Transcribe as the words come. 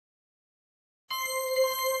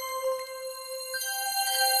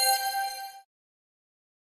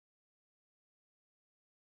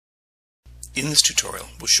In this tutorial,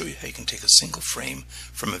 we'll show you how you can take a single frame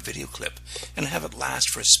from a video clip and have it last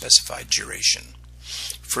for a specified duration.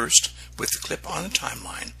 First, with the clip on the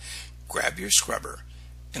timeline, grab your scrubber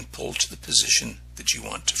and pull to the position that you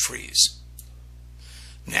want to freeze.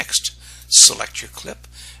 Next, select your clip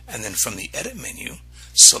and then from the Edit menu,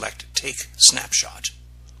 select Take Snapshot.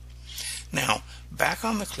 Now, back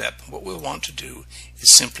on the clip, what we'll want to do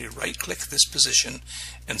is simply right-click this position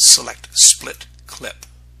and select Split Clip.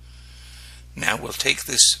 Now we'll take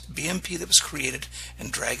this BMP that was created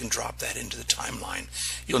and drag and drop that into the timeline.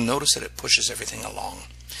 You'll notice that it pushes everything along.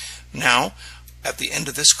 Now, at the end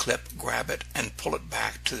of this clip, grab it and pull it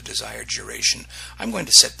back to the desired duration. I'm going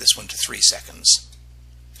to set this one to 3 seconds.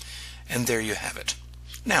 And there you have it.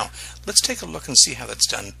 Now, let's take a look and see how that's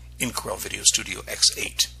done in Corel VideoStudio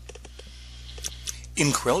X8. In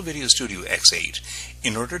Corel VideoStudio X8,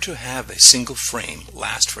 in order to have a single frame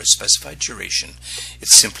last for a specified duration,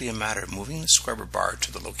 it's simply a matter of moving the scrubber bar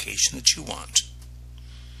to the location that you want.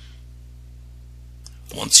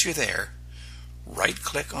 Once you're there,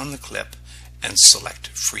 right-click on the clip and select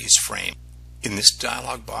Freeze Frame. In this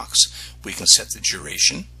dialog box, we can set the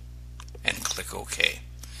duration and click OK.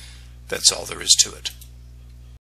 That's all there is to it.